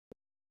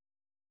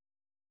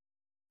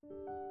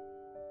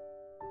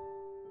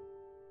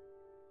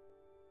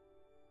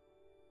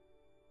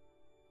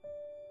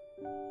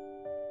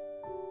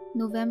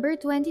November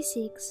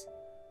 26,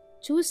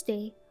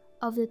 Tuesday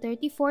of the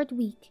 34th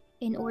week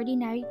in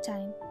Ordinary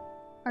Time.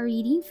 A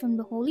reading from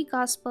the Holy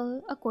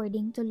Gospel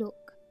according to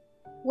Luke.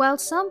 While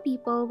some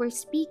people were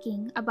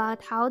speaking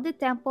about how the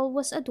temple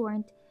was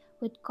adorned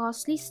with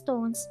costly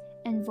stones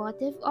and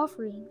votive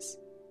offerings,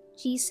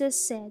 Jesus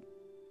said,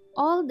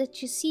 "All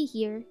that you see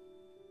here,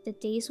 the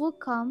days will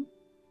come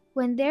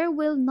when there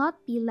will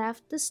not be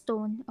left a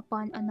stone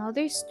upon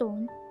another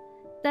stone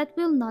that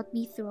will not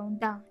be thrown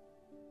down."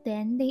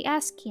 Then they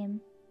asked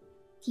him,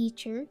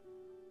 "Teacher,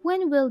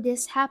 when will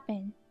this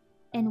happen?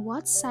 And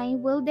what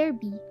sign will there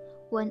be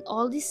when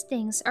all these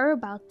things are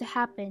about to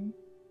happen?"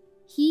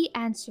 He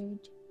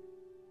answered,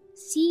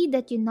 "See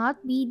that you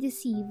not be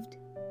deceived.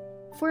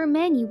 For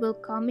many will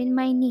come in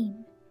my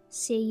name,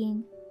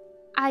 saying,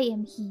 'I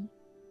am he,'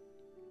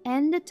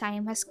 and the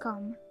time has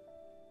come.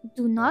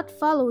 Do not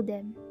follow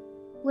them.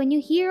 When you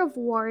hear of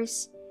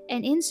wars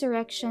and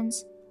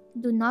insurrections,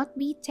 do not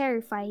be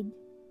terrified,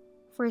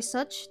 for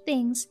such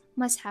things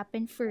must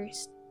happen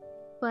first,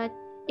 but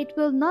it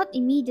will not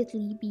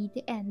immediately be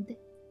the end."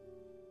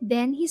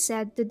 Then he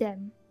said to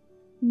them,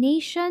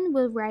 "Nation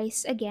will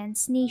rise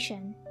against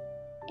nation,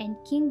 and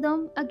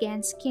kingdom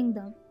against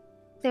kingdom.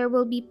 There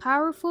will be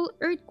powerful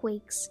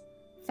earthquakes,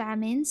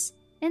 famines,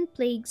 and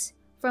plagues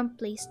from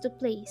place to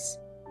place,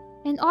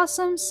 and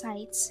awesome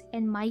sights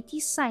and mighty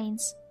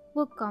signs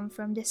will come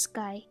from the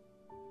sky."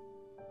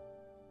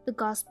 The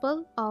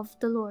Gospel of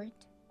the Lord.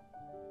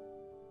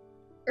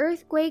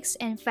 Earthquakes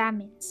and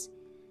famines.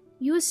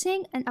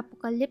 Using an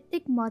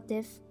apocalyptic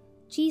motif,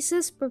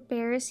 Jesus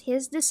prepares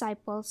his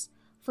disciples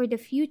for the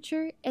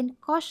future and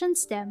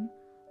cautions them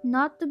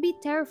not to be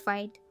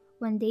terrified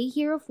when they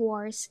hear of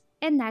wars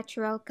and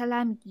natural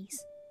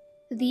calamities.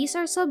 These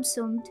are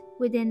subsumed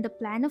within the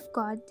plan of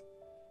God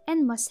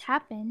and must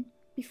happen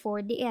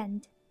before the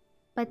end.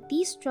 But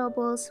these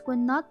troubles will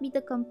not be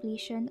the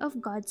completion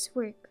of God's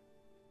work.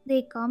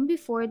 They come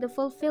before the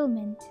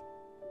fulfillment.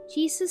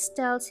 Jesus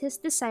tells his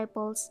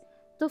disciples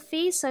to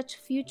face such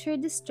future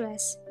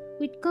distress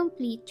with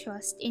complete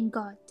trust in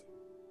God.